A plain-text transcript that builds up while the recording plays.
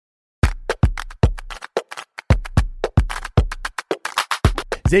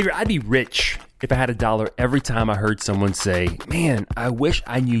Xavier, I'd be rich if I had $1 every time I heard someone say, man, I wish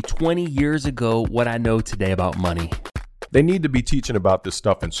I knew 20 years ago what I know today about money. They need to be teaching about this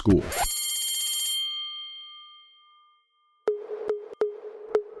stuff in school.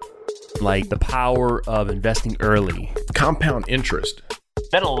 Like the power of investing early. Compound interest.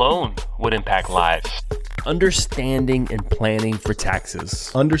 That alone would impact lives. Understanding and planning for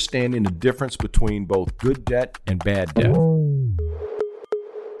taxes. Understanding the difference between both good debt and bad debt.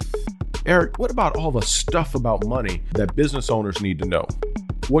 Eric, what about all the stuff about money that business owners need to know?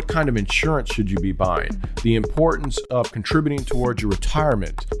 What kind of insurance should you be buying? The importance of contributing towards your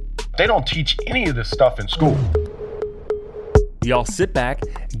retirement. They don't teach any of this stuff in school. Y'all sit back,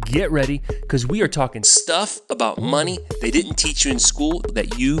 get ready, because we are talking stuff about money they didn't teach you in school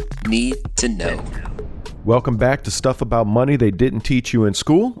that you need to know. Welcome back to Stuff About Money They Didn't Teach You in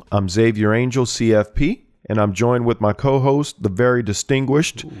School. I'm Xavier Angel, CFP, and I'm joined with my co-host, the very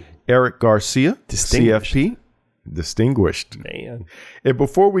distinguished Eric Garcia, CFP. Distinguished. Man. And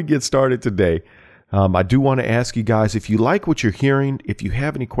before we get started today, I do want to ask you guys, if you like what you're hearing, if you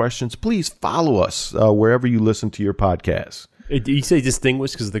have any questions, please follow us wherever you listen to your podcasts. Do you say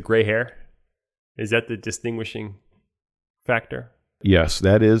distinguished because of the gray hair? Is that the distinguishing factor? Yes,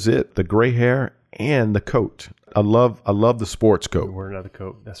 that is it. The gray hair and the coat. I love the sports coat. We're another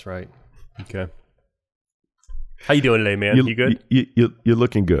coat. That's right. Okay. How you doing today, man? You good? You're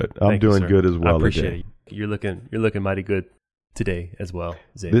looking good. I'm doing good as well. I appreciate it. You're looking mighty good today as well,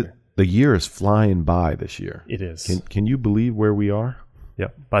 Xavier. The year is flying by this year. It is. Can you believe where we are?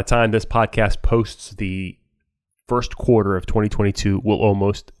 Yep. By the time this podcast posts, the first quarter of 2022 will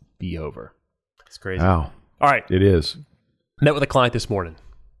almost be over. It's crazy. Wow. All right. It is. Met with a client this morning.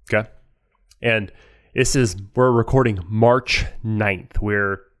 Okay. And we're recording March 9th.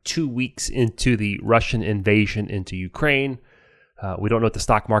 We're 2 weeks into the Russian invasion into Ukraine. We don't know what the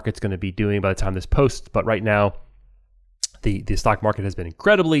stock market's going to be doing by the time this posts, but right now, the stock market has been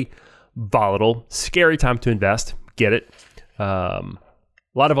incredibly volatile. Scary time to invest. Get it. A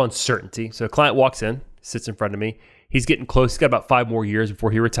lot of uncertainty. So a client walks in, sits in front of me. He's getting close. He's got about 5 more years before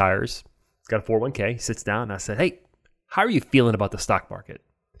he retires. He's got a 401k. He sits down, and I said, hey, how are you feeling about the stock market?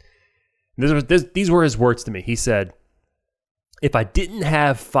 And these were his words to me. He said, if I didn't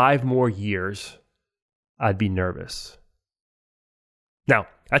have 5 more years, I'd be nervous. Now,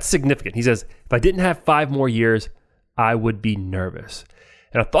 that's significant. He says, if I didn't have 5 more years, I would be nervous.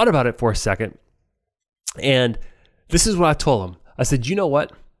 And I thought about it for a second, and this is what I told him. I said, you know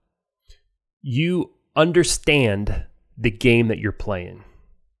what? You understand the game that you're playing.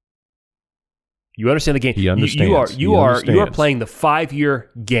 You understand the game. He understands. You are playing the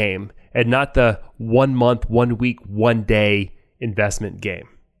 5-year game and not the 1 month, 1 week, 1 day investment game.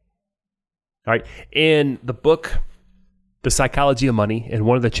 All right. In the book, The Psychology of Money, in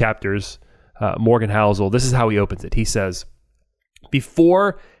one of the chapters, Morgan Housel, this is how he opens it. He says,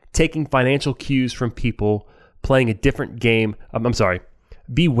 before taking financial cues from people playing a different game,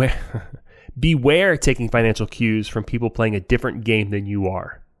 beware taking financial cues from people playing a different game than you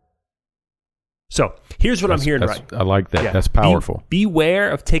are. So here's what I'm hearing right. I like that. Yeah. That's powerful.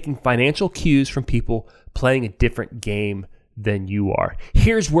 Beware of taking financial cues from people playing a different game than you are.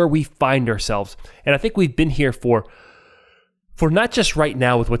 Here's where we find ourselves. And I think we've been here for not just right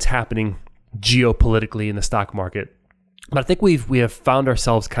now with what's happening geopolitically in the stock market, but I think we have found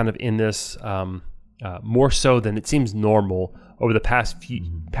ourselves kind of in this more so than it seems normal over the past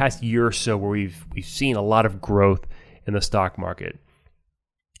year or so, where we've seen a lot of growth in the stock market.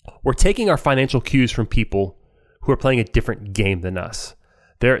 We're taking our financial cues from people who are playing a different game than us.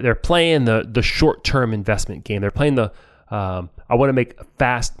 They're playing the short-term investment game. They're playing the I want to make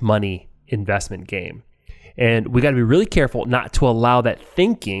fast money investment game. And we got to be really careful not to allow that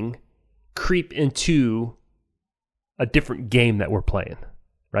thinking creep into a different game that we're playing,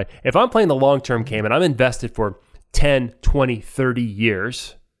 right? If I'm playing the long-term game and I'm invested for 10, 20, 30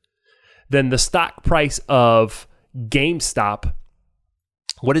 years, then the stock price of GameStop,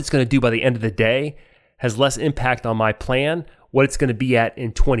 what it's going to do by the end of the day, has less impact on my plan. What it's going to be at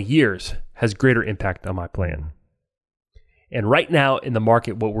in 20 years has greater impact on my plan. And right now in the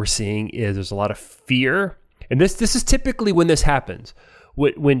market, what we're seeing is there's a lot of fear. And this is typically when this happens.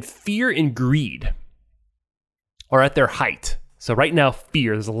 When fear and greed are at their height. So right now,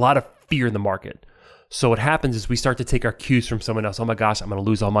 there's a lot of fear in the market. So what happens is we start to take our cues from someone else. Oh my gosh, I'm going to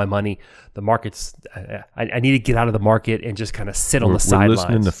lose all my money. The market's, I need to get out of the market and just kind of sit on the sidelines. We're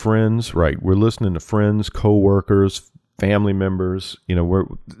listening to friends, right? We're listening to friends, coworkers, family members.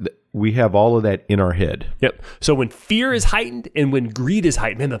 we have all of that in our head. Yep. So when fear is heightened and when greed is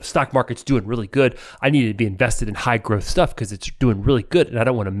heightened, man, the stock market's doing really good. I need to be invested in high growth stuff because it's doing really good and I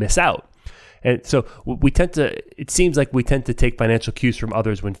don't want to miss out. And so it seems like we tend to take financial cues from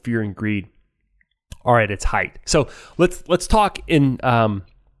others when fear and greed are at its height. So let's talk in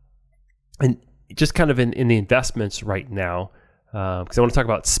just kind of in the investments right now, because I want to talk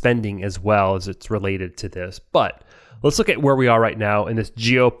about spending as well as it's related to this. But let's look at where we are right now in this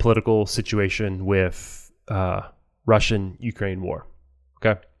geopolitical situation with Russian-Ukraine war.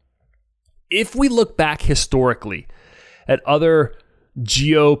 Okay, if we look back historically at other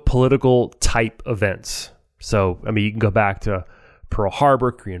geopolitical type events, so I mean you can go back to Pearl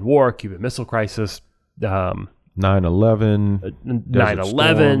Harbor, Korean War, Cuban Missile Crisis,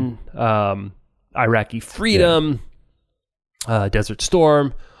 9/11, Iraqi freedom, Desert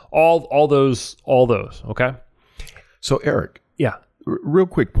Storm, all those. Okay. So Eric, yeah, real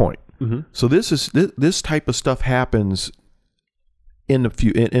quick point. Mm-hmm. So this type of stuff happens in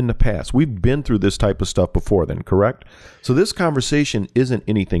the past. We've been through this type of stuff before, then, correct? So this conversation isn't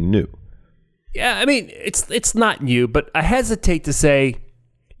anything new. Yeah, I mean it's not new, but I hesitate to say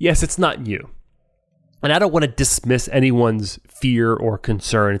yes, it's not new. And I don't want to dismiss anyone's fear or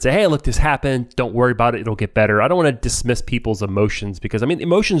concern and say, hey, look, this happened. Don't worry about it. It'll get better. I don't want to dismiss people's emotions because, I mean,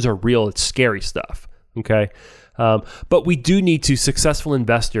 emotions are real. It's scary stuff, okay? But we do need to, successful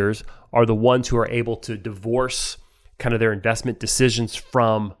investors are the ones who are able to divorce kind of their investment decisions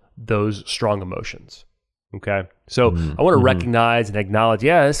from those strong emotions, okay? So I want to recognize and acknowledge,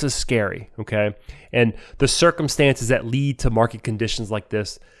 yeah, this is scary, okay? And the circumstances that lead to market conditions like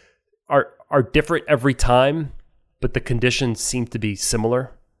this are different every time, but the conditions seem to be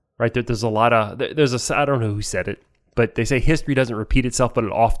similar, right? There's a lot of, I don't know who said it, but they say history doesn't repeat itself, but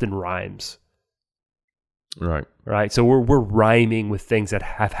it often rhymes. Right. So we're rhyming with things that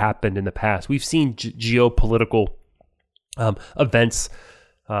have happened in the past. We've seen geopolitical events,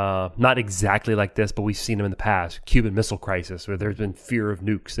 not exactly like this, but we've seen them in the past. Cuban Missile Crisis, where there's been fear of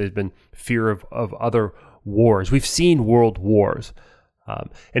nukes. There's been fear of other wars. We've seen world wars.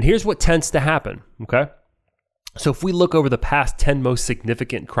 And here's what tends to happen, okay? So if we look over the past 10 most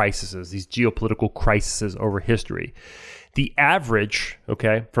significant crises, these geopolitical crises over history, the average,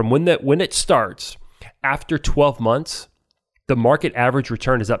 okay, from when it starts, after 12 months, the market average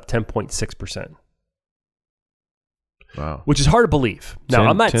return is up 10.6%. Wow. Which is hard to believe. Now,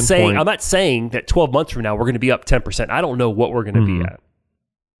 I'm not saying that 12 months from now we're going to be up 10%. I don't know what we're going to be at.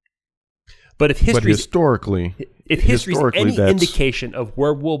 But if history's any indication of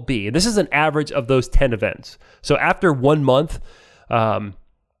where we'll be, and this is an average of those 10 events. So after 1 month,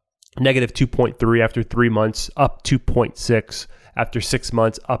 negative 2.3. After 3 months, up 2.6. After 6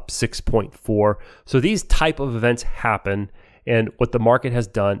 months, up 6.4. So these type of events happen, and what the market has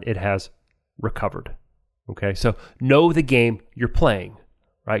done, it has recovered. Okay, so know the game you're playing,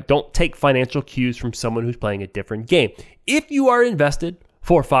 right? Don't take financial cues from someone who's playing a different game. If you are invested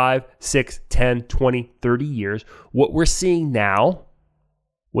for 5, 6, 10, 20, 30 years, what we're seeing now,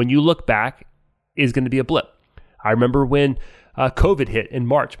 when you look back, is going to be a blip. I remember when COVID hit in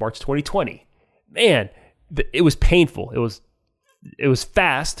March 2020. Man, it was painful. It was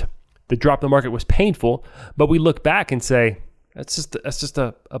fast. The drop in the market was painful, but we look back and say, that's just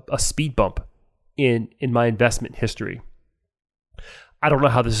a speed bump in my investment history. I don't know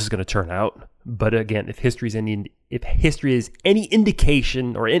how this is going to turn out, but again, if history is any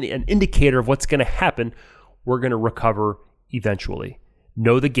indication or an indicator of what's going to happen, we're going to recover eventually.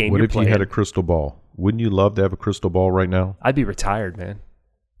 Know the game you're playing. What if you had a crystal ball? Wouldn't you love to have a crystal ball right now? I'd be retired, man.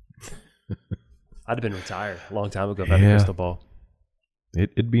 I'd have been retired a long time ago if I had a crystal ball.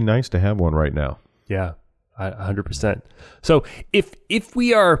 It'd be nice to have one right now. Yeah, 100%. So if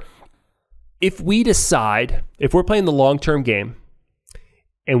we decide, if we're playing the long-term game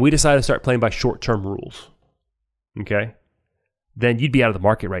and we decide to start playing by short-term rules, okay, then you'd be out of the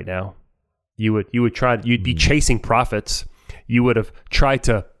market right now. You'd be chasing profits. You would have tried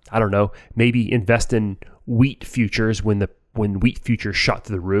to, I don't know, maybe invest in wheat futures when wheat futures shot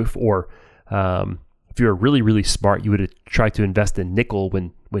through the roof, or if you were really, really smart, you would have tried to invest in nickel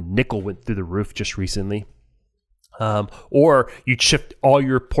when nickel went through the roof just recently. Or you'd shift all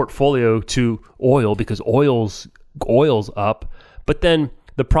your portfolio to oil because oil's up. But then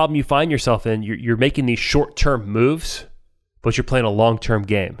the problem you find yourself in, you're making these short-term moves, but you're playing a long-term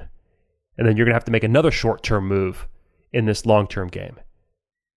game. And then you're going to have to make another short-term move in this long-term game.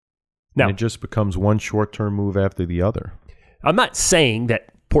 Now, and it just becomes one short-term move after the other. I'm not saying that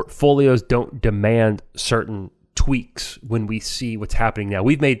portfolios don't demand certain tweaks when we see what's happening now.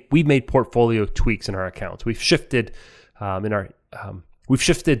 We've made portfolio tweaks in our accounts. We've shifted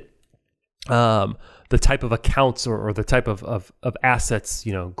the type of accounts or the type of assets,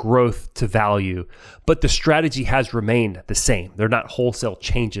 growth to value, but the strategy has remained the same. They're not wholesale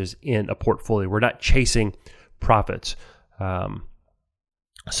changes in a portfolio. We're not chasing profits.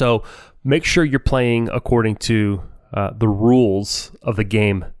 So make sure you're playing according to the rules of the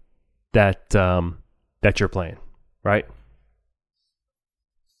game that you're playing, right?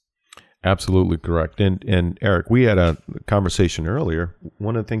 Absolutely correct. And Eric, we had a conversation earlier.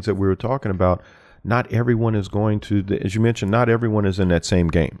 One of the things that we were talking about, not everyone is going to, as you mentioned, not everyone is in that same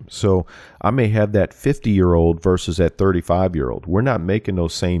game. So I may have that 50-year-old versus that 35-year-old. We're not making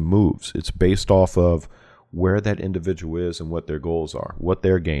those same moves. It's based off of where that individual is and what their goals are, what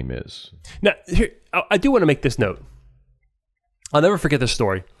their game is. Now, here, I do want to make this note. I'll never forget this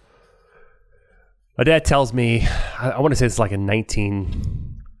story. My dad tells me, I want to say it's like in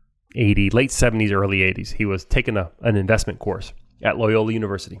 1980, late 70s, early 80s. He was taking an investment course at Loyola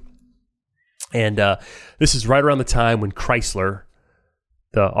University. And this is right around the time when Chrysler,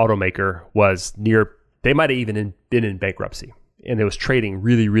 the automaker, was near, they might have even been in bankruptcy. And it was trading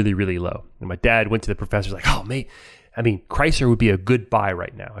really, really, really low. And my dad went to the professor, like, oh, mate, I mean, Chrysler would be a good buy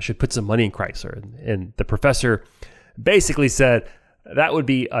right now. I should put some money in Chrysler. And the professor basically said, that would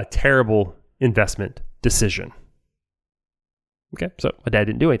be a terrible investment decision. Okay, so my dad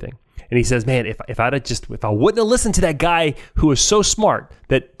didn't do anything. And he says, man, if I wouldn't have listened to that guy who was so smart,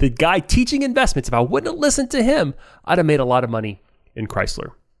 that the guy teaching investments, if I wouldn't have listened to him, I'd have made a lot of money in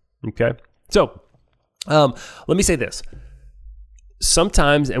Chrysler. Okay, so let me say this.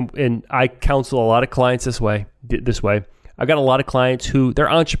 Sometimes, and I counsel a lot of clients this way. I've got a lot of clients who,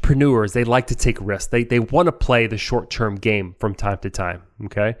 they're entrepreneurs. They like to take risks. They want to play the short-term game from time to time,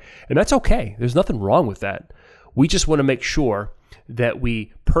 okay? And that's okay. There's nothing wrong with that. We just want to make sure that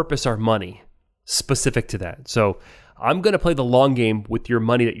we purpose our money specific to that. So I'm going to play the long game with your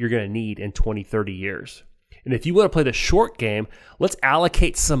money that you're going to need in 20, 30 years. And if you want to play the short game, let's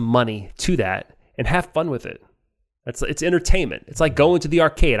allocate some money to that and have fun with it. It's entertainment. It's like going to the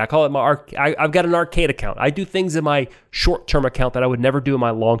arcade. I call it I've got an arcade account. I do things in my short-term account that I would never do in my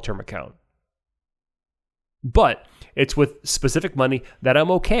long-term account. But it's with specific money that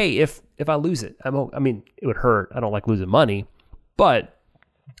I'm okay if I lose it. I mean, it would hurt. I don't like losing money, but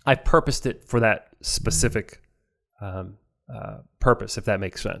I purposed it for that specific purpose, if that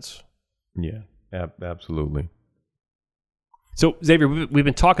makes sense. Yeah, absolutely. So, Xavier, we've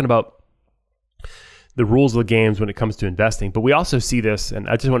been talking about the rules of the games when it comes to investing, but we also see this, and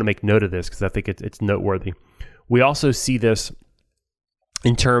I just want to make note of this because I think it's noteworthy. We also see this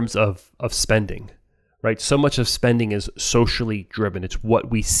in terms of spending, right? So much of spending is socially driven. It's what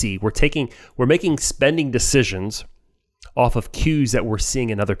we see. We're making spending decisions off of cues that we're seeing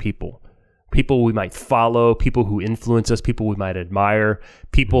in other people we might follow, people who influence us, people we might admire,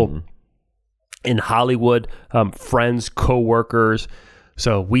 people in Hollywood, friends, coworkers.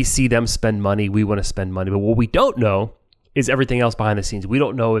 So we see them spend money. We want to spend money. But what we don't know is everything else behind the scenes. We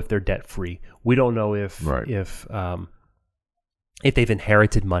don't know if they're debt free. We don't know if they've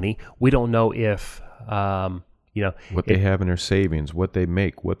inherited money. We don't know if what they have in their savings, what they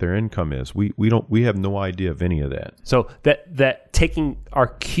make, what their income is. We have no idea of any of that. So that taking our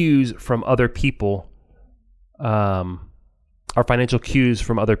cues from other people, our financial cues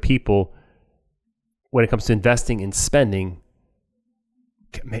from other people, when it comes to investing and spending,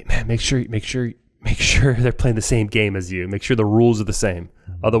 make sure they're playing the same game as you. Make sure the rules are the same.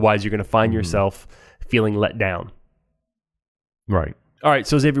 Otherwise, you're going to find yourself feeling let down. Right. All right.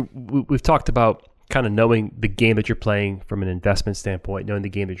 So Xavier, we've talked about kind of knowing the game that you're playing from an investment standpoint, knowing the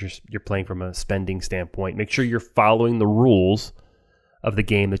game that you're playing from a spending standpoint. Make sure you're following the rules of the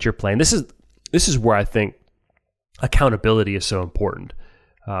game that you're playing. This is where I think accountability is so important.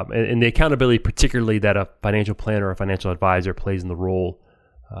 And the accountability, particularly that a financial planner or a financial advisor plays in the role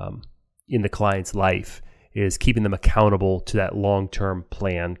in the client's life, is keeping them accountable to that long-term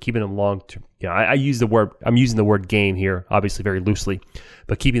plan, keeping them long-term. I'm using the word game here, obviously very loosely,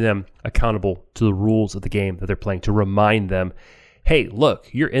 but keeping them accountable to the rules of the game that they're playing, to remind them, hey,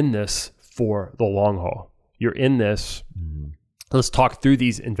 look, you're in this for the long haul. You're in this. Let's talk through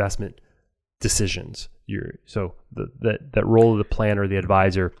these investment decisions. So that role of the planner, the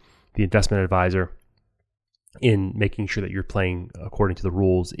advisor, the investment advisor, in making sure that you're playing according to the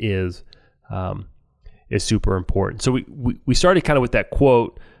rules is super important. So we started kind of with that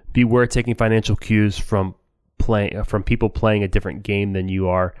quote: "Beware taking financial cues from people playing a different game than you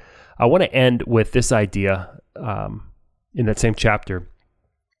are." I want to end with this idea in that same chapter.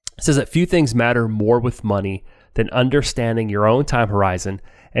 It says that few things matter more with money than understanding your own time horizon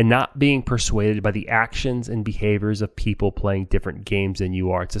and not being persuaded by the actions and behaviors of people playing different games than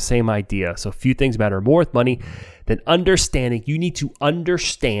you are. It's the same idea. So few things matter more with money than understanding. You need to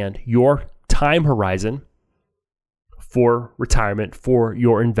understand your time horizon for retirement, for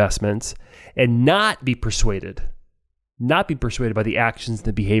your investments, and not be persuaded by the actions and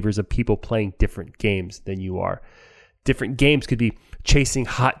the behaviors of people playing different games than you are. Different games could be chasing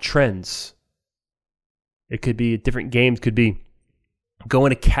hot trends. It could be different games could be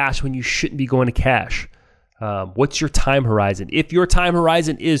going to cash when you shouldn't be going to cash. What's your time horizon? If your time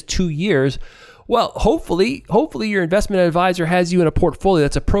horizon is 2 years, well, hopefully your investment advisor has you in a portfolio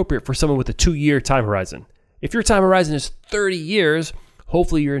that's appropriate for someone with a 2-year time horizon. If your time horizon is 30 years,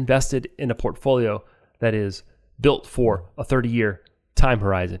 hopefully you're invested in a portfolio that is built for a 30-year time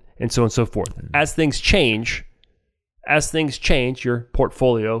horizon, and so on and so forth. As things change, your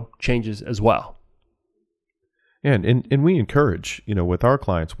portfolio changes as well. And we encourage, with our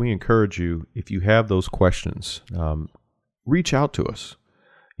clients, we encourage you, if you have those questions, reach out to us.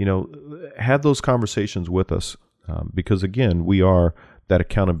 Have those conversations with us because, again, we are that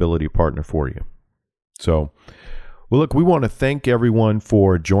accountability partner for you. So, well, look, we want to thank everyone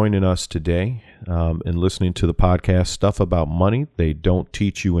for joining us today and listening to the podcast, Stuff About Money They Don't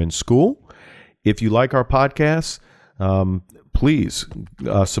Teach You in School. If you like our podcast, please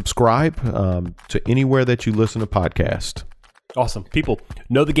subscribe to anywhere that you listen to podcasts. Awesome. People,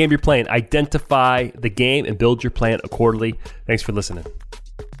 know the game you're playing. Identify the game and build your plan accordingly. Thanks for listening.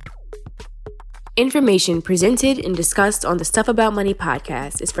 Information presented and discussed on the Stuff About Money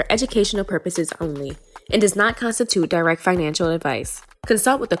podcast is for educational purposes only and does not constitute direct financial advice.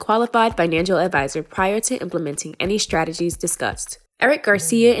 Consult with a qualified financial advisor prior to implementing any strategies discussed. Eric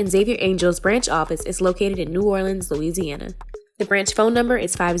Garcia and Xavier Angel's branch office is located in New Orleans, Louisiana. The branch phone number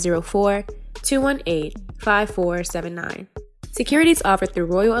is 504-218-5479. Securities offered through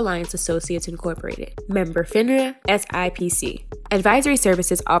Royal Alliance Associates Incorporated. Member FINRA SIPC. Advisory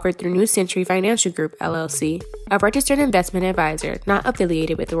services offered through New Century Financial Group, LLC, a registered investment advisor not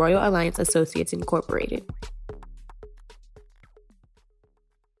affiliated with Royal Alliance Associates Incorporated.